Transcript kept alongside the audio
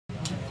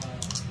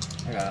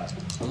I got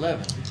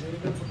 11.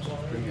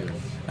 Pretty good.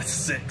 That's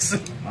 6.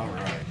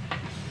 Alright.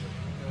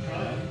 I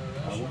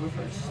will go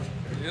first.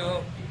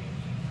 Yep.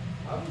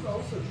 I was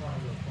also trying to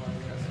apply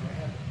this, and I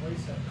had to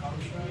place that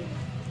contract.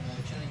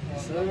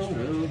 So,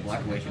 will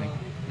Black Awakening.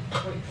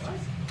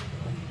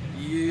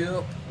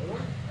 Yep.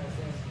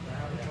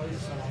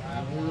 I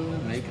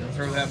will make a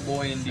Throw that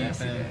boy in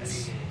sassy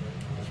defense.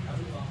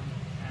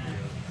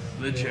 daddy.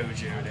 The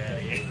JoJo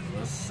daddy.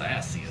 The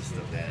sassiest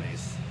of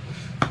daddies.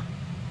 I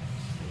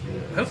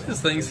hope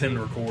this thing's him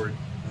to record.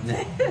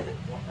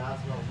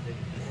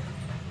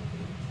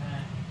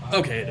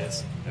 Okay, it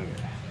is. Okay.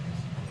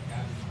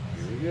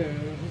 Here we go.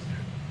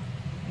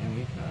 And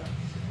we pass.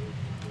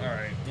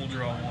 Alright, we'll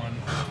draw one.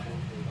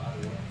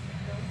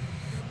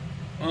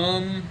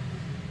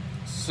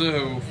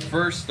 So,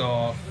 first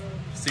off,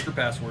 secret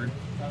password.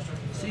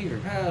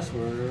 Secret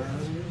password.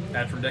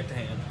 Add from deck to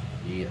hand.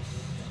 Yes.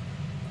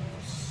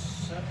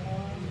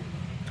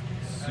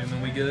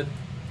 Assuming we good?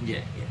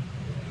 Yeah, yeah.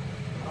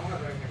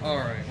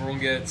 Alright, we're gonna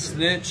get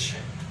Snitch,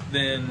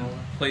 then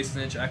play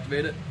Snitch,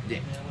 activate it. Yeah.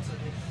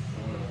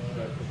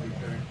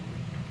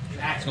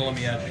 So let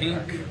me add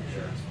pink.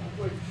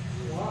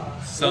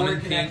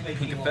 Summon pink,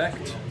 pink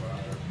effect.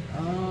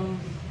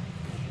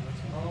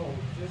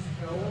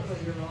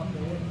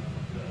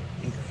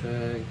 Pink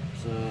effect,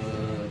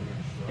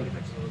 pink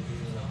effect.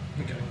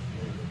 Okay.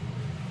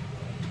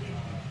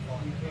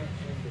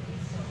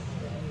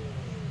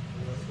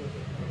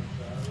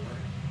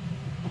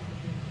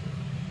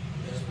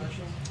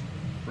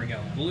 Bring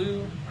out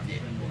blue. Yeah.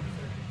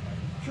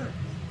 Sure.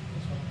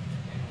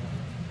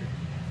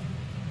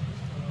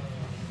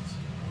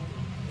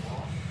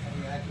 How do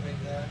you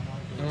activate that?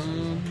 That's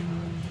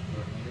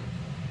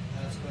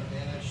going to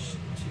vanish 2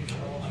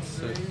 controls.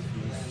 So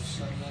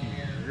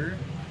here.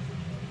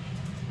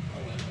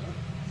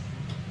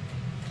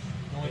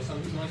 Only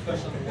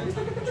special number 1,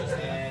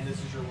 and this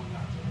is your 1.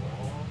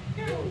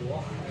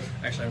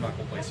 Actually, I'm not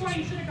gonna play That's why you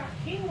this. should have got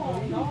King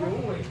Long, dog. King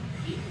Long,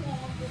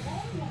 the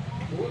long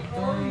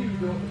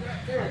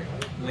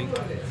one. Link.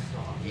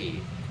 Yeah.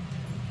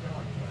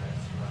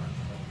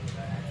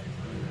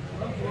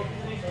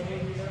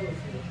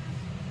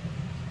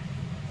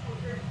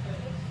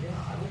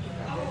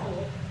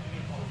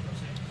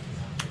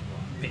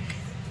 Pink.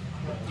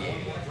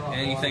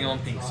 Anything on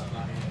pink side?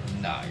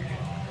 Nah,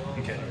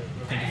 Okay.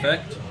 Pink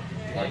effect.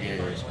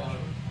 Largator special.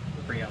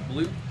 Bring out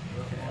blue.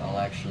 Okay, I'll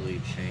actually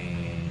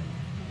change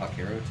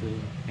Akira to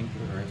pink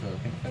or to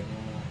pink effect.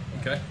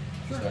 Okay.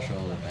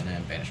 Special and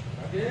then banishment.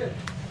 Yep.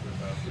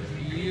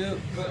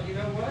 But you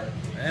know what?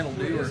 That'll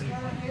do her.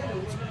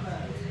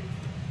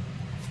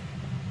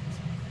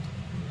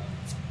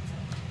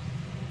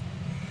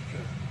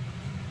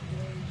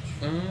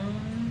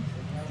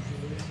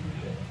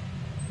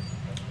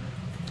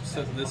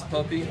 Set this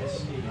puppy. I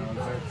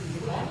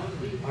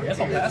guess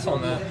I'll pass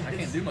on that. I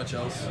can't do much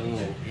else.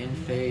 Oh, in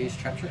phase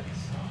trap trick.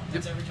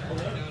 Yep.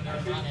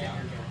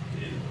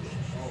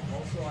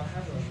 Also, I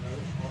have a note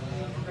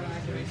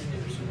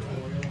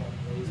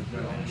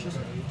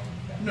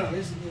on No,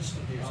 isn't this the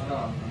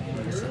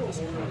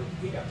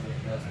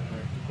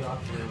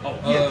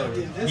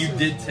You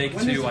did take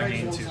 2. I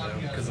gained 2 though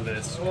because of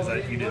this.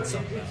 Because you did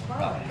something.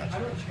 I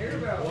don't care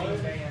about one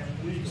band,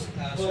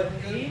 but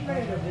he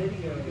made a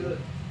video.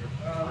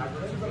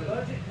 There's a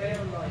budget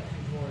band like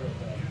tutorial.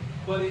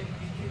 But it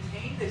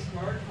contained this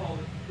card called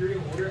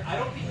Imperial Order. I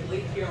don't think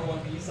Late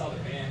TR1 you saw the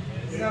band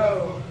is.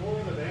 No.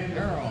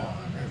 You're on.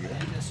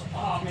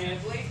 Oh man,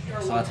 Late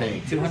TR1. So I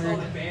take 200,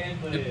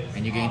 yep.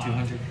 and you gain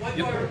 200. What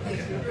Yep. card? Okay.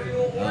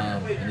 Imperial Order.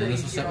 And then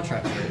this will set the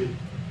trap trick.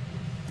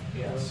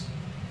 Yes.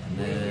 And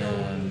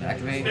then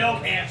activate. Spell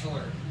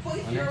canceller.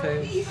 On your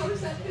page. How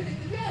does that fit in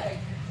the deck?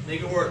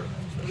 Make it work.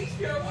 Late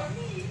TR1.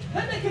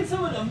 That deck can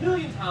summon a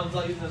million times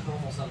without using this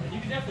normal summon. You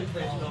can definitely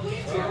play spell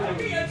Late canceller.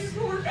 TR1. I just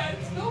work on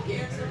spell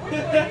cancer. What do I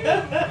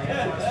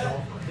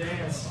do?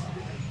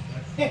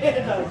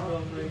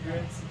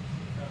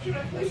 Should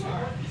I play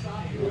my one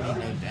desire?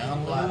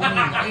 Download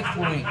life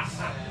points.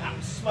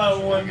 My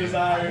one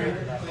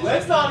desire.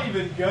 Let's not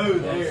even go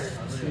there.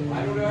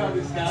 I don't know how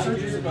this got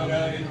here, but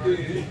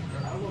it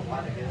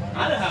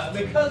I know how,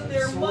 because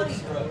they're money,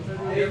 bro.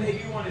 They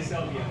do want to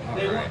sell me.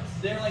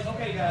 They're like,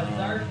 okay, guys,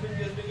 Desire Spirit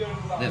has been going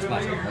for about That's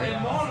my turn, right?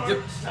 and Monarch. Yep.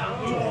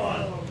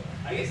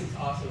 I guess it's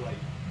also like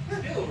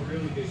still a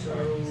really good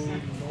card.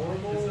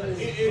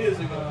 It is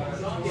a good card.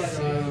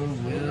 So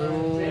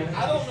will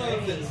I don't know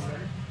if it's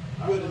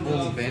good will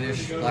enough.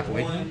 banish Black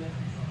Awakening?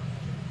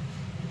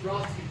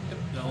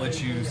 I'll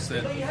let you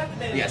set. But you have to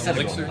manage Yeah, set a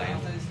Elixir. golden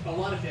land. A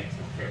lot of decks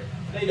don't care.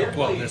 They don't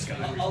Well, play this guy. A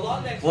lot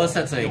of decks. Well,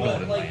 that's a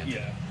golden like, land.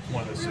 Yeah.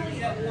 One of those really two.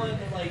 have one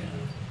like.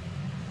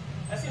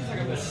 That seems like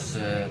a We'll bit.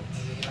 set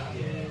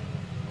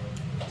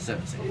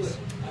 7 cities. It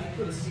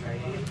could have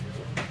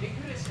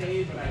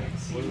stayed, but I can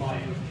see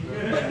why.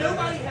 But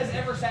nobody has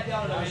ever sat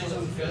down and managed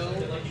to fill.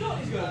 Like, you know,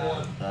 he's going to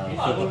want.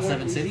 Flip up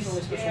 7 cities.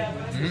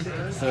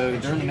 So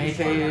during the May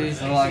phase,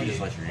 oh, I can just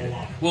let you read it.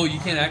 Well, you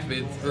can't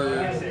activate it for.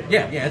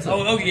 Yeah, yeah, it's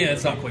Oh, yeah,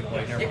 it's not quick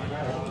play. Never mind.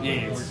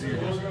 Yeah, you're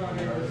good.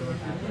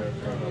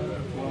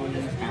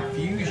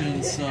 Confusion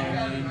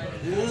Sun.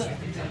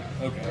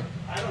 Okay.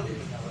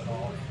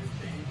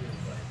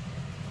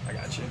 I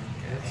got you.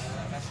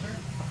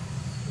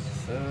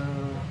 So,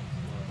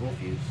 we'll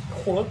fuse.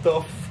 What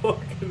the fuck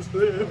is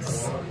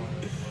this?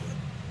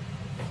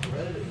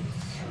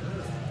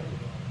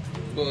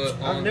 But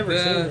I've on never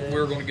seen that, that.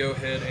 we're going to go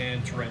ahead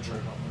and torrential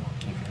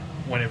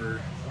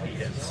whenever he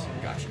hits.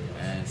 Gotcha.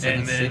 And And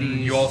seven then cities.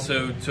 you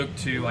also took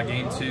 2, I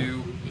gained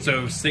 2,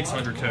 so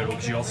 600 total,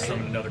 because you also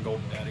summoned another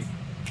Golden Daddy.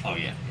 Oh,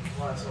 yeah.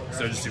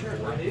 So just do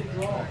 4.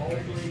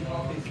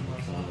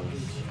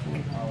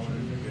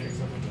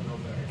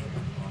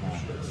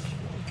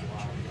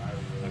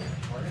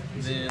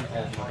 Then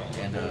all 4.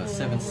 And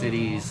 7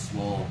 cities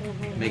will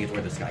make it to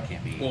where this guy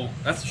can't be. Well,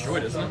 that's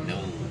destroyed, isn't it?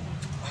 No.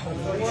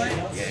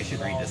 Yeah, you should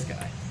read this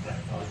guy.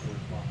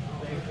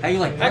 How you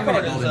like That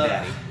card permanent is Golden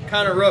Daddy?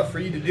 kind of rough for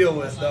you to deal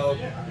with, though.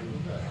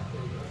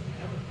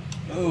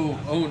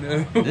 Oh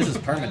no. This is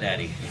permanent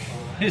Daddy.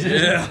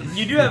 Yeah.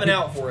 You do have an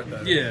out for it,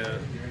 though. Yeah.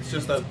 It's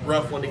just a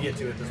rough one to get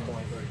to at this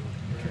point.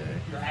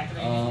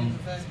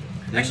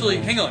 Actually,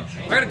 hang on.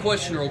 I got a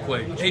question real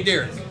quick. Hey,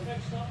 Derek.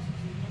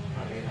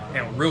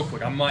 Hang on, real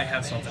quick. I might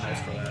have something else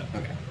for that.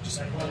 Okay. Just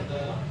saying.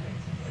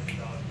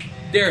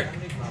 Derek.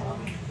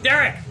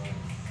 Derek!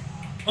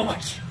 Oh my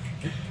god.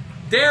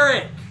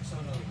 Derek!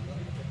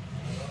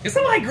 Can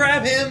somebody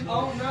grab him?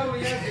 Oh no,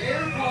 he has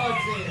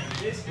AirPods in.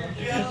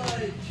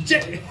 Mr.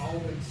 Judge.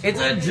 It's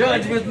a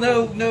judge with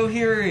no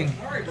hearing.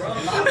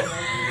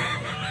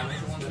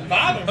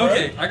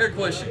 Okay, I got a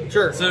question.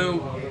 Sure.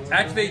 So,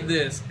 activate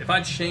this. If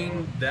I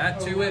chain that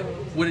to it,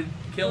 would it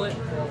kill it?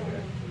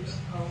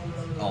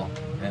 Oh,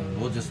 and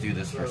we'll just do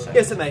this for a second.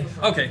 Yes, it may.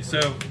 Okay, so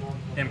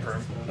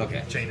imperm.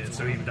 Okay. Chain it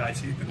so he would die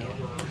too.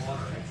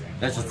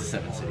 That's just the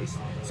 7 cities.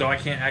 So I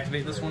can't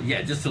activate this one?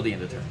 Yeah, just till the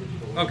end of turn.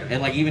 Okay.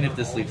 And like even if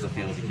this leaves the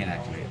field, you can't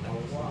activate that.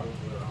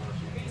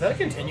 Is that a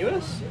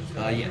continuous?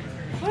 Yeah.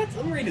 What?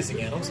 Let me read this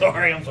again. I'm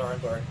sorry.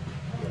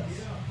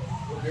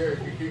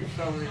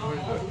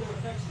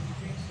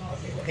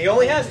 He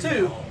only has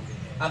 2,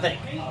 I think.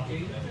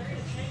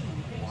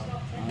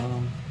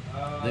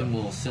 Then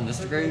we'll send this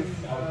to grave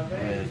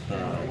with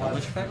Eldlich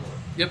effect.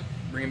 Yep.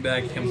 Bring him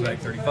back. He comes back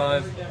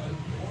 35.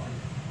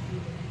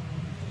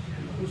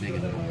 Big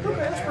enough. Okay,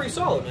 that's pretty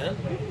solid, man.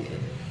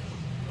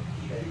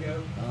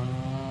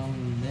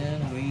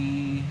 Then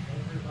we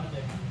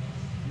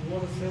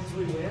Want to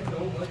simply win?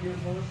 Don't let your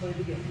opponent play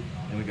the game.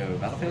 go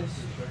battle phase.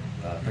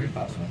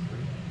 35 swing.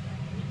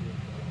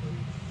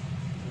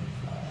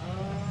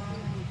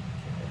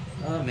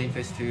 Main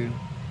phase 2.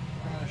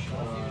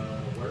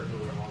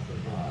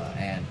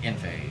 And end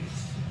phase.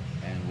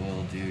 And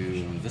we'll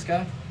do this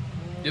guy.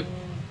 Yep.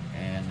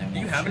 And then Do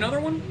you we'll have chain- another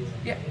one?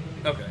 Yeah.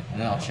 Okay. And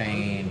then I'll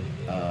chain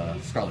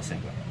Scarlet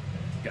Sanguine.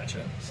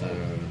 Gotcha. So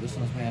this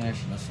one's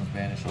banished and this one's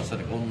banished. I'll set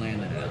a golden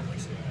land and an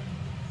Eldlich.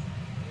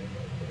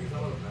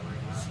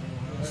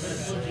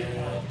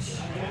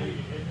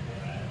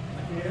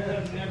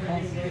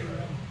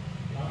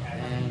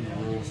 And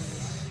we'll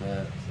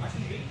set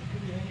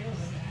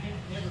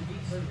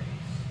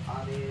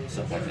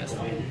stuff like this.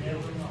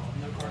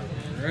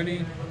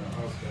 Ready?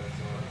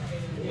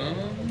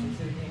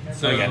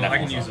 So Oh, yeah, that I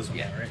can one's use on. this one,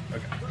 Yeah. right?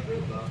 Okay.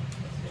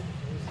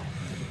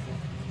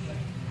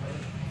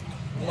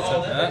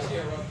 Set that.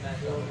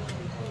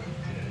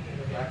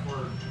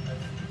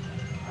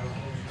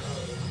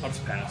 I'll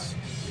just pass.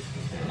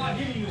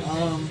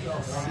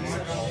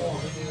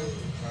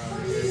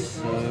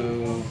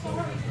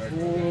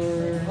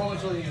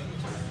 So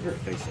you're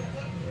facing.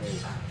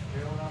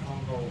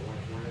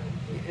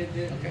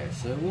 Okay,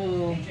 so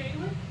we'll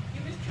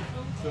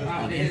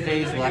in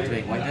phase we'll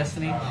activate White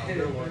Destiny.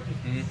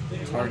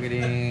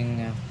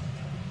 Targeting.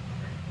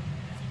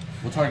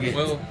 We'll target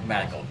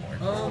Mad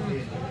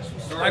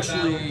Goldborn.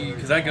 Actually,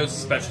 because that goes to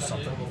special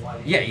something.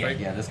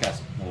 Yeah. This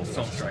guy's. We'll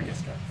Don't strike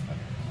this guy.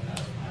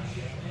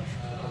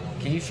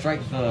 Can you strike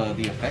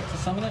the effect to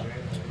summon it?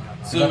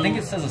 So I think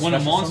it says when a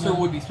special monster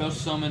summon. would be special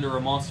summoned or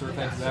a monster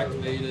effect is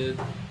activated,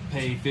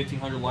 pay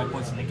 1,500 life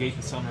points and negate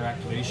the summoner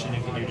activation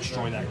if you do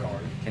destroy that card.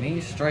 Can you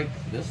strike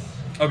this?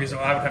 Okay, so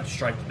I would have to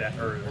strike that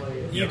or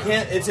You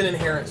can't. It's an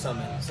inherent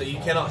summon, so you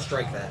cannot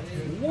strike that.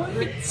 What?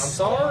 I'm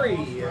sorry.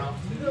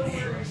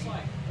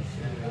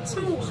 So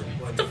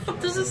what the fuck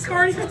does this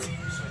card even do?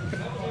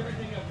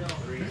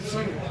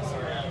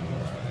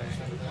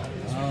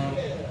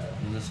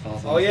 And this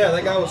falls Oh yeah,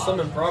 that guy was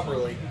summoned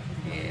properly.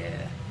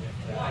 Yeah.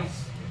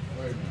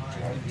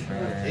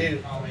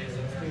 Dude. Did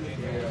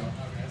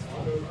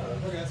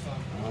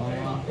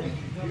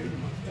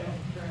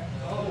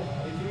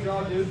you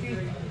draw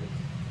Dookie?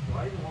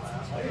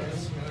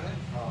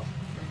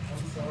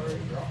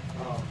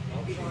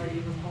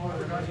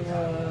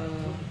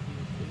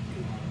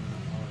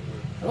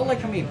 I don't like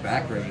how many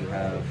back row you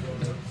have.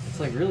 It's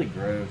like really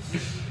gross.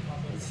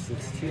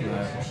 It's too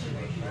much.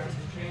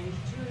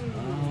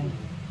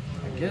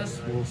 I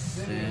guess we'll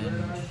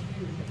send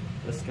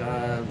this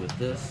guy with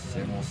this,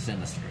 and we'll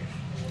send this grave.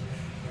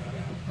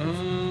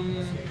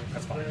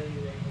 That's fine.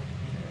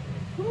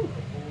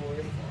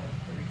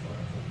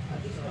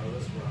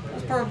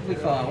 That's perfectly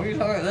fine. What are you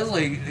talking about?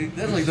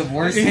 That's like the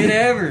worst hit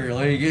ever.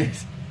 Like,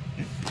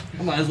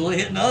 I might as well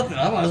hit nothing.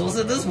 I might as well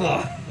sit this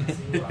spot.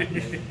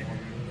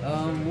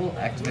 We'll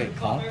activate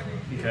comp.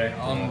 Okay,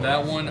 on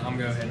that one, I'm going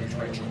to go ahead and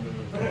Rachel.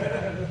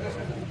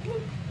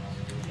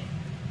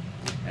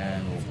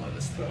 And we'll blow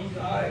this thing.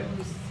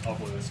 I'll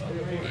blow this up.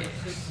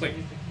 Wait,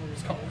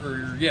 it's con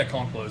close. Yeah,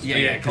 con 'cause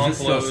it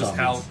still close.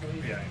 How?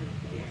 summons. Yeah.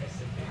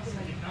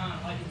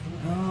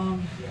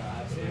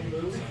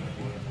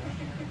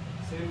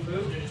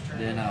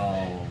 Then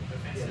I'll.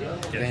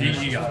 Yeah,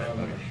 he got it.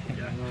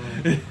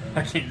 Yeah.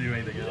 I can't do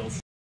anything else.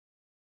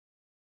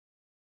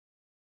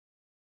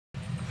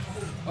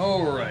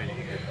 Alrighty.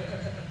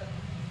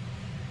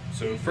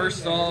 So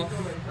first off,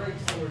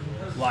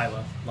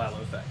 Lila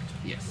effect.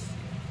 Yes.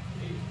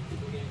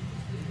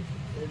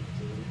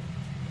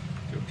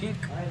 Go pink.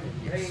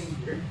 Yes.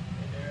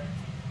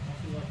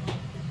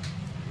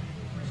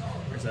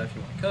 Where's that if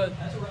you want to cut?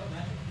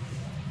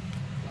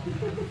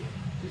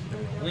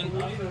 Link.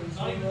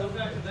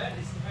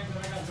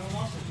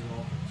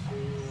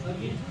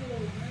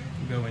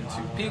 Go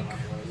into pink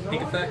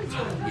effect.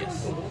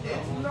 Yes.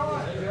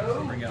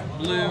 Bring out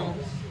blue.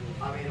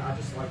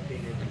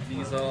 Take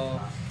these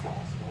off.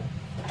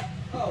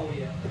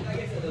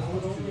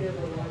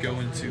 Go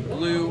into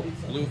blue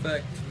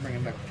effect. Bring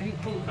it back to pink.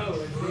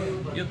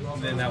 Yep,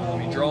 and then that will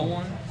let me draw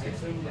one.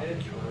 What's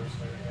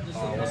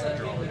that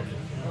draw one?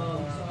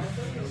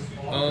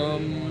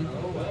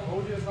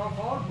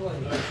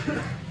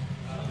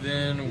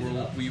 Then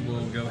we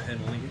will go ahead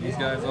and link these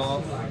guys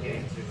off.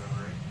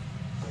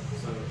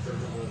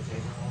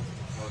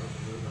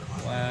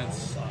 Flat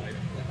side.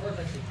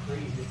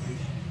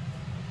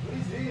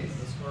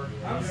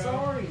 I'm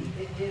sorry.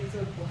 It's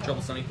a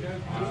Trouble Sunny.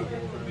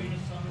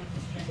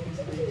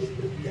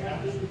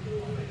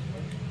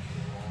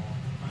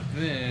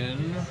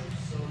 Then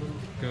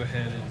go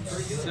ahead and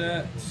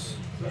set.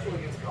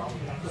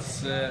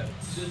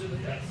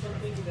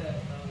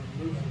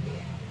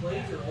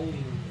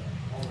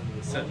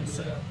 Set and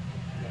set.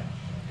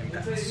 And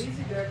pass.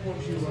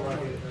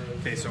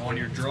 Okay, so on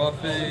your draw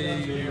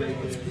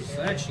phase,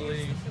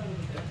 actually.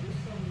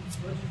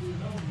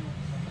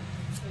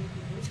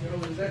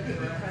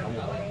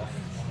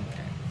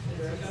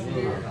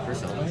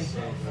 First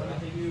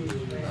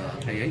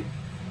Eldlich. Pay 8.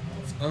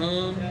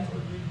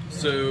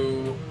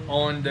 So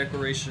on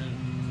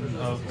declaration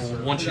of,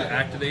 or once you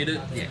activate it,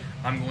 Yeah.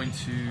 I'm going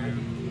to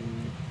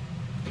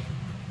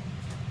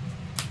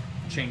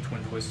chain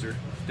Twin Twister.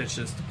 That's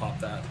just to pop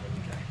that.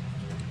 Okay.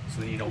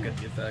 So then you don't get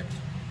the effect.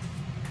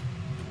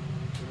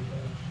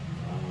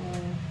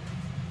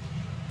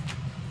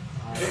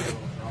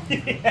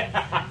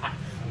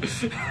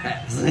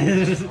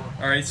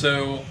 Alright,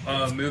 so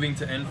moving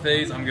to end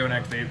phase, I'm going to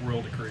activate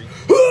Royal Decree.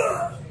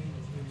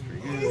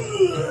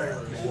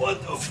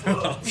 What the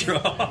fuck?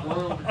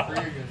 Draw.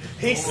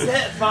 He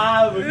set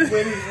 5 and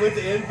when he went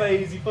to end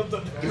phase, he flipped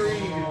up the tree.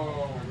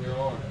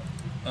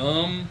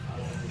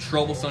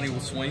 Trouble Sunny will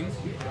swing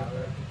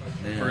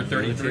Then for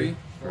 33.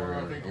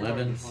 For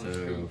 11,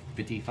 so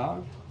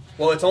 55.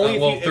 Well, it's only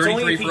Well, if you,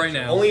 33 for right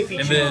now. Only if he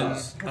And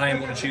chooses. then I am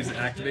going to choose to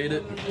activate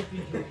it.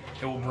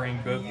 It will bring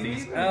both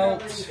these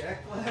out.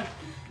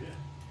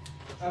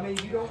 I mean,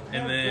 you don't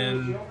And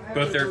then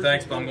both their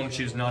effects, but I'm going to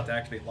choose not to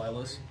activate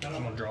Lila's. I'm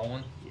going to draw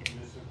one.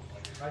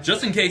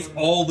 Just in case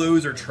all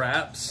those are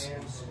traps,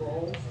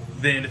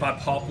 then if I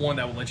pop one,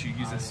 that will let you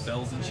use his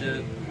spells and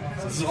shit.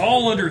 So this is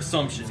all under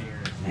assumption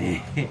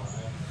here.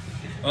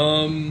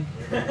 Then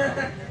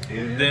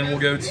we'll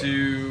go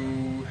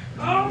to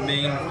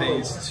main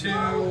phase 2.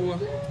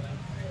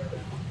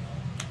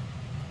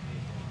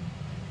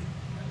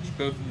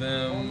 Both of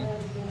them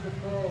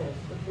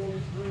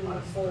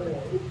to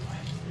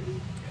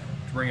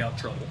bring out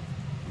trouble.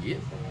 Yep.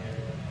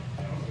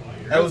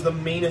 That was the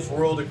meanest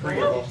Royal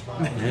Decree of all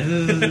time.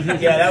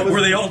 Yeah, that was.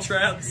 Were they all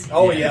traps?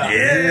 Oh yeah,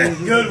 yeah,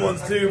 good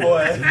ones too,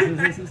 boy.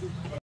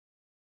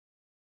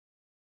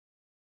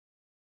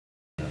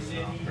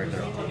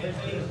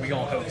 We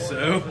gonna hope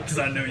so, because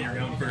I know you're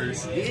going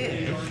first.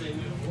 Yeah.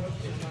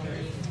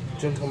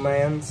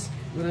 Gentleman's.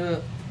 What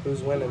up?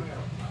 Who's winning?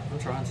 I'm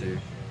trying to.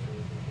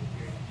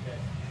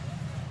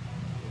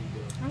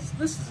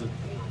 This is a.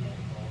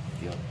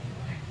 Yep.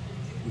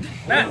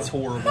 That's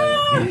horrible.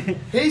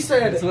 He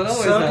said That's what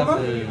always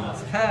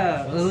happens.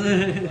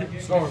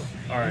 Pass. Storm.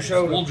 Alright,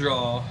 Showed we'll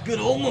draw. Good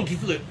old monkey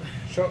flip.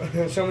 Show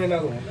me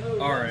another one.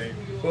 Alright,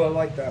 Oh, I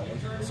like that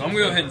one. so I'm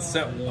going to go ahead and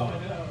set one.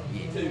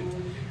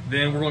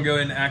 Then we're going to go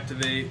ahead and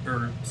activate,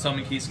 or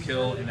summon Keys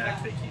Kill and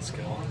activate Keys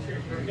Kill.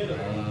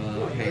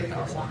 Okay,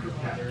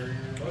 1,000.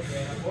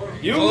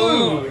 You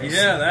Oh, lose.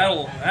 yeah,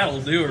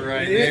 that'll do it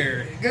right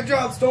there. Good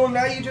job, Storm.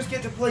 Now you just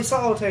get to play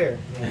solitaire.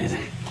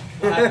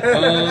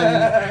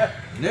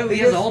 No, he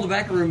has all the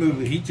back room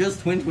movement. He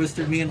just twin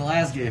twisted me in the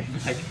last game.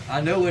 Like,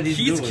 I know what he's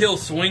Keys doing. Kill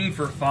swing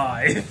for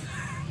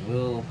 5.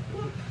 Well,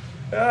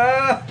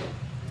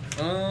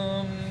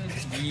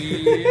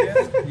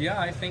 Yeah,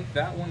 I think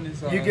that one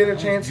is. You get a that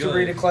chance one's to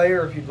read a good.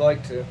 Clayer if you'd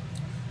like to.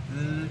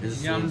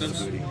 This Yeah, I'm is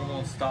just booty.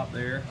 gonna stop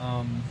there.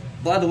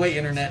 By the way,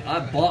 internet, I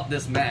bought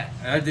this mat.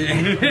 I did.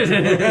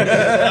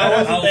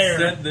 I'll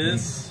set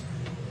this,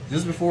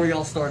 Just before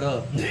y'all start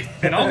up.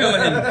 and I'll go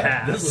ahead and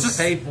pass. This was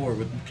paid for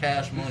with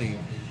cash money.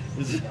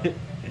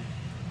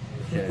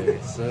 Okay,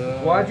 so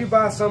Why'd you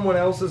buy someone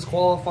else's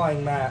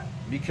qualifying mat?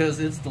 Because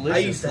it's delicious. I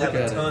used to have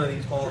Look a at ton it. of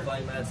these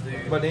qualifying mats,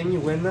 dude. But didn't you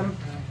win them?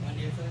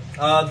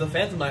 The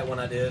Phantom Knight one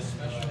I did.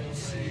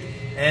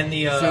 And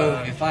the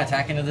So if I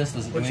attack into this,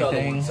 does it do which other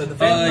anything? one? So the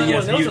Phantom Knight yes,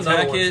 one, there you was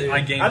another attack one, it, too.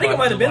 I gain I think it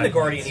might have been the 500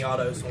 Guardian life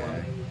Autos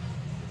one.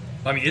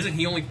 I mean, isn't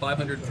he only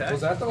 500 attack?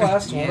 Was that the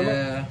last tournament?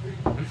 Yeah.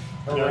 Yeah,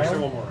 still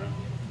Around? one more round.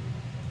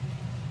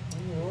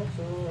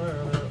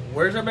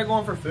 Where's everybody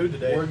going for food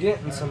today? We're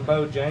getting some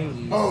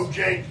Bojangles. Oh,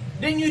 Jake.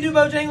 Didn't you do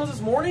Bojangles this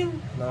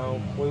morning?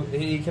 No,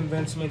 he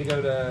convinced me to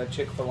go to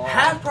Chick-fil-A.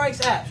 Half price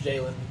apps,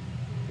 Jalen.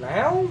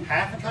 Now?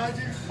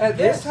 Appetizers? At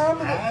this time of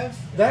the... Halves?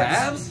 That's,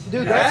 Halves?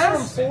 dude, that's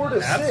Halves? from 4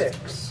 to Halves?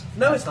 6.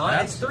 No, it's not.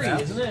 Halves? It's 3,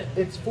 Halves? isn't it?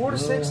 It's 4 to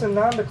 6 and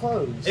 9 to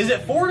close. Is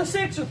it 4 to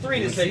 6 or 3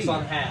 to Let's 6 see.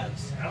 on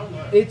halves? I don't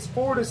know. It's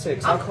 4 to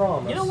 6, I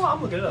promise. You know what?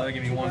 I'm looking it up.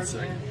 Give me 1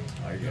 second.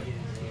 There you go.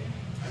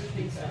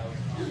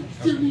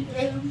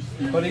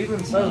 But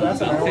even so,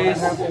 that's an hour and a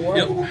half away.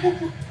 Yep.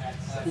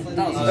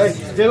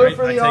 Hey, do it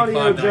for I the take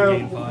audio, 5, then I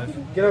gain Joe.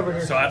 5. Get over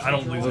here. So I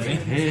don't lose any.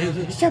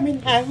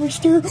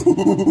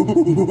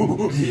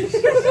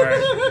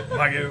 Alright,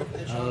 I go.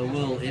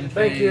 We'll in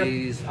Thank you.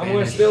 phase. I'm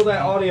going to steal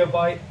that audio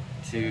bite.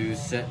 To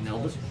set an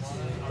Eldlich.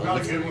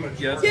 Not a good one.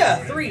 Yes.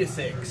 Yeah, 3 to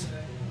 6.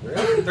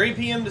 3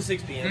 p.m. to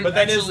 6 p.m. But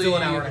that is still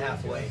an hour and a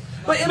half away.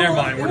 But Never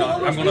mind, we're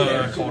not. I'm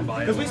gonna call and buy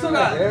Because we it. still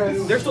got. Yeah.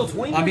 There's still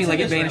 20 I mean, minutes like,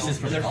 in this advantages round,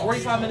 for and there's the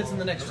 45 minutes in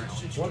the next round.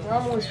 What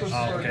time are we supposed to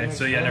Oh, start? okay.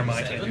 So yeah, never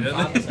mind. I can't do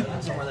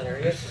that. Somewhere in that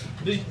area.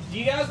 Do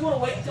you guys want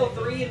to wait until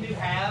 3 and do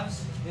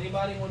halves?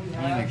 Anybody want to do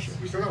Let me make halves? sure.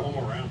 We still got one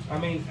more round. I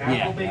mean,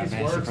 Yeah, Applebee's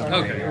yeah, works. man,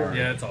 Okay.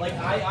 Yeah, it's all. Like,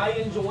 I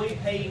enjoy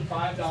paying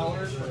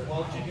 $5 for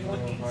 12 chicken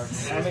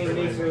wings. I mean,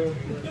 me too.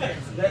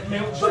 That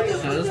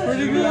milkshake. That's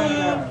pretty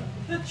good.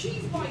 The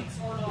cheese bites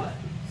are not.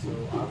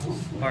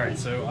 All right,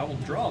 so I will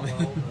draw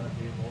them.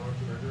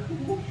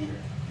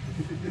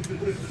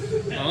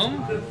 I'm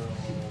gonna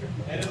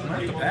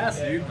have to pass,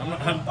 dude. I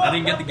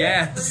didn't get the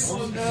gas.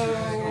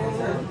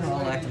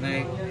 I'll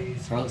activate.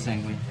 Scarlet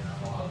Sanguine.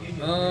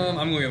 I'm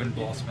gonna go and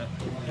blossom it.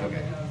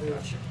 Okay.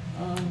 Gotcha. Do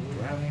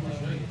I have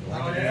anything? Do I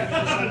have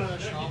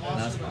anything?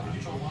 That's fine.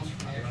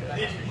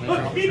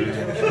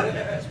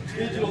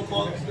 Digital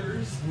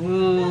clunksters.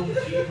 Well,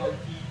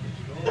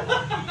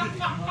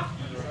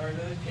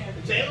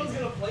 Jalen's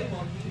gonna play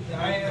monkey.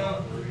 I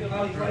am.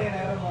 I'll be playing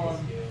at him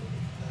on.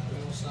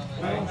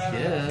 I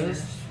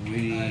guess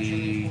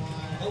we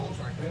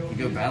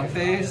go battle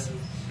phase.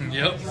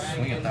 Yep.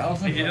 Swing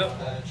 1,000. Yep.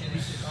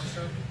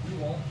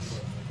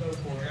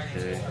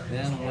 Okay.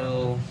 Then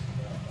we'll.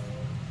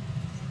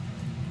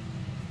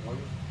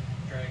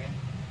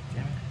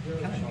 Yeah, I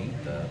kind of need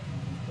that,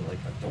 but like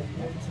I don't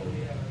want to go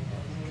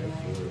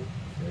for it.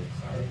 Okay.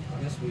 I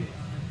guess we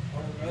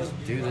just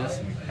do this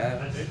and we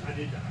pass.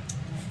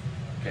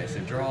 Okay, so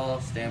draw,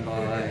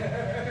 standby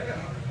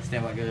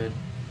good.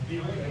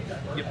 Yep.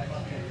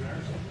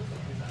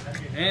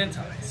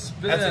 Anti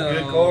spell. That's a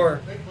good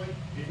core.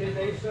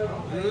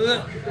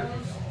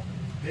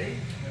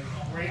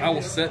 I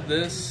will set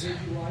this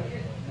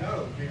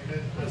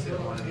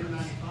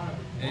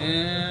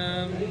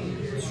and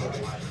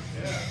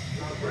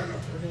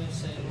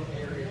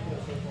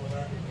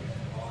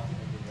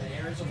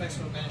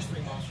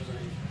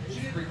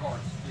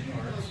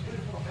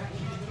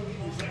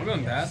I'm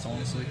going pass,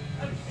 honestly.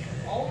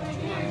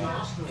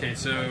 Okay,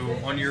 so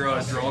on your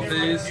draw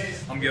phase,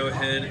 I'm gonna go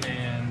ahead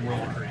and roll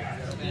a creep.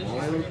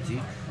 Royal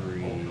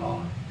Decree.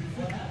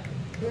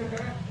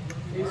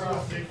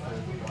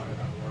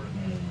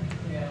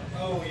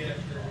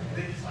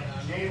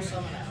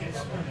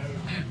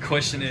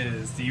 Question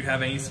is, do you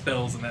have any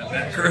spells in that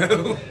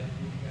macro?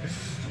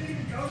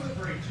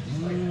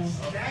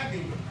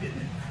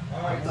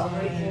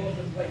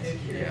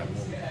 Yeah.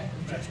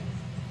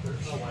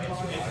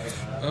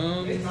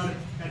 Oh,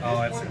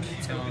 that's a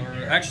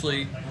counter.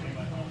 Actually,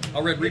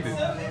 I'll red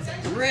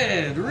reboot.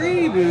 Red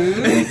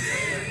reboot.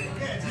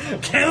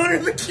 Counter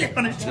the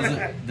counter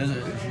trap. Does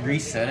it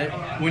reset it?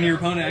 When your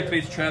opponent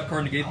activates a trap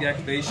card, negate the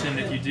activation.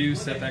 If you do,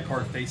 set that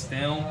card face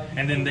down,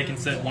 and then they can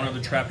set one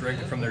other trap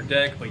directly from their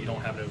deck, but you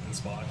don't have an open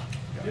spot.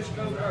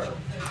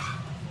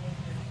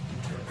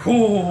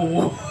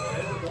 Ooh.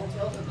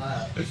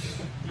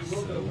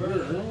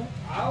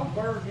 I'll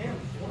burn him.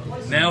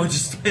 Now it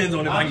just depends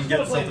on if I can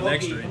get something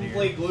extra in here.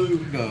 Play glue.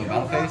 Go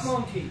battle phase.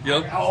 Monkey.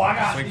 Yep. Oh, I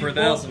got Swing for you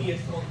 1,000.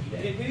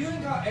 If you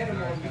ain't got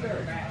animals, you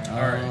better back.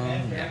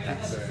 Yeah.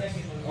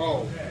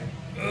 Oh.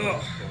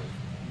 Ugh.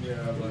 Yeah,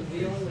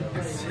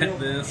 but Set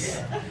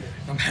this.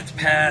 I'm about to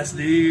pass,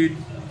 dude.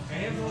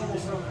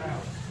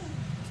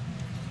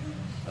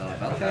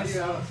 Battle phase.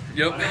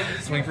 Yep.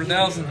 Swing for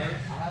 1,000.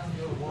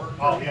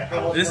 oh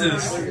yeah. This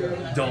is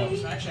dumb.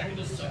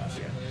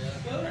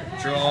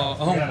 Draw.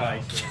 Oh my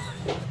god.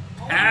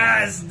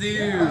 Pass,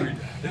 dude.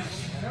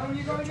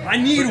 I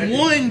need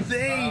one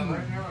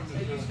thing.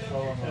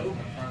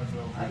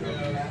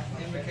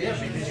 Yeah,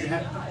 because you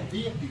have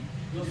VFD.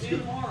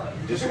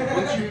 Just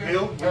once you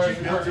build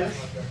this,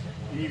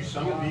 and you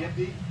summon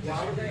VFD,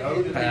 just go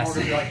to the Pass.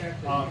 order,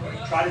 like,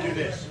 try to do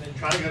this,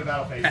 try to go to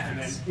battle phase, and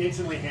then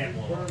instantly hand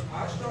blow.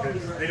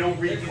 Because they don't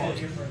read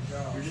cards. You're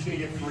just going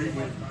to get free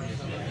wins. I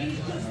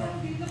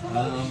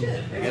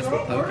guess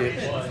we'll poke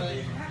it.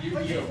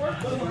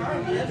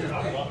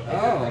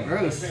 Oh,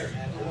 gross.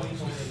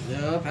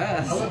 Yeah,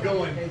 pass. I love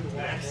going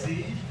back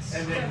siege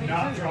and then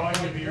not drawing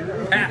the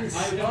mirror. Pass.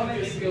 I love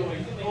this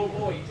going, oh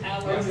boy,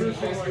 Talos is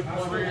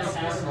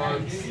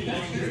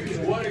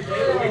what a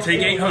game.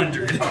 Take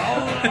 800.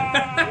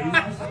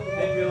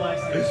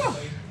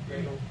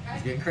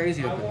 It's getting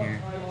crazy up in here.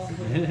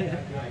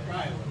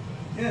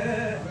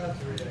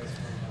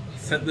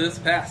 Set this,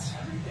 pass.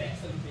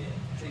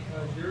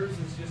 Because yours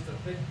is just a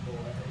thick boy.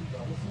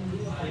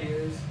 He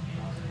is.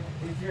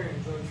 He's very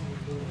enjoying some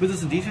Put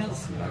this in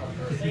defense?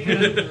 Are you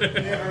going to do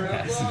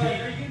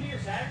your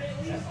Saturday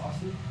at least?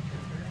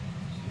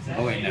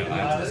 Oh wait, no, I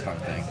have to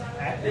discard thing.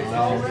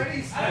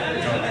 already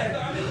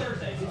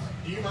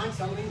Do you mind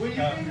summoning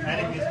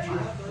adding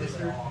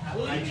Mr.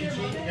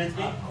 IGG against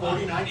me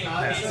 49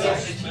 times?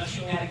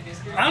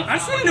 I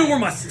just want to know where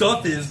my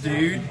stuff is,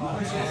 dude.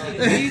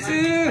 Me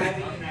too!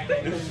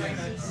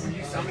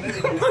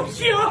 Oh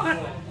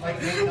my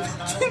god!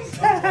 Fucking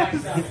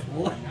pass!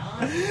 What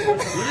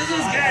is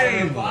this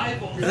game? I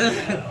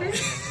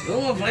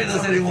don't want to play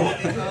this anymore.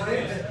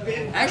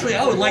 Actually,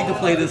 I would like to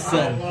play this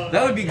some.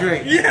 That would be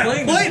great. Yeah,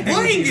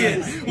 playing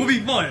it will be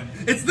fun.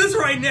 It's this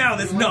right now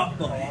that's not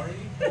fun.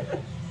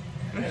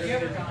 God,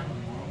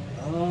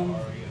 I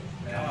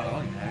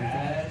don't have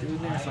anything to do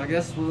in there, so I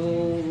guess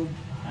we'll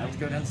have to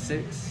go down to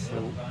 6.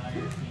 So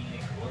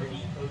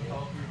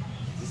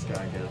this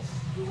guy, I guess.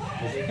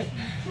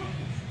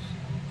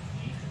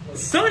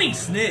 Sunny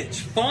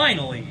Snitch,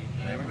 finally.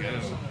 There we go.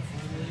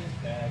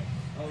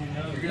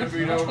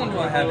 Which one do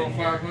I have in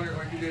here?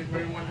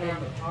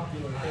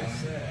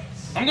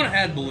 I'm gonna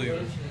add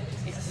blue.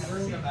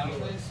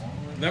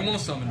 Then I'm gonna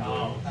summon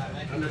blue.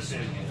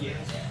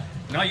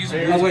 Not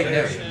using blue. Oh wait,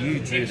 no, you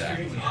drew that.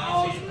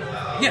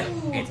 Yeah.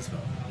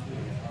 Anti-spell.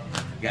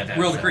 You got that.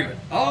 Real decree.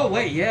 Oh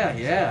wait,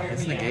 yeah,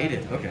 it's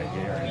negated. Okay,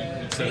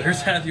 yeah. Right. So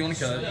here's half you want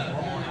to cut.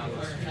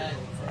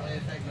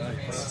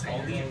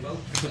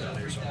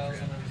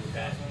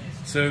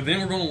 So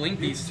then we're going to link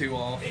these two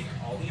off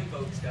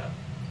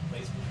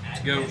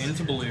to go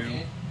into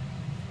blue.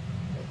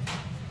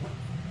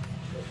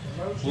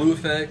 Blue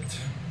effect.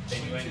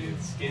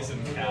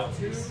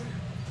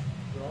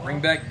 Bring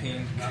back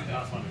pink.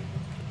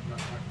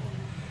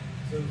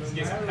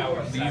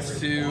 These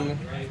two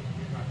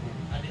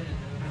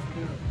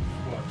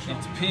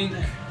into pink.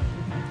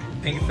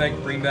 Pink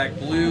effect, bring back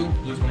blue.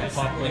 Blue's going to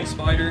pop Link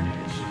Spider.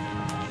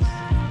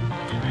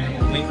 And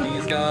we'll link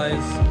these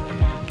guys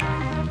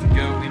to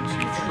go into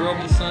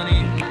Trouble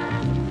Sunny.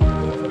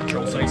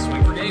 Trouble Sunny,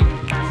 swing for game.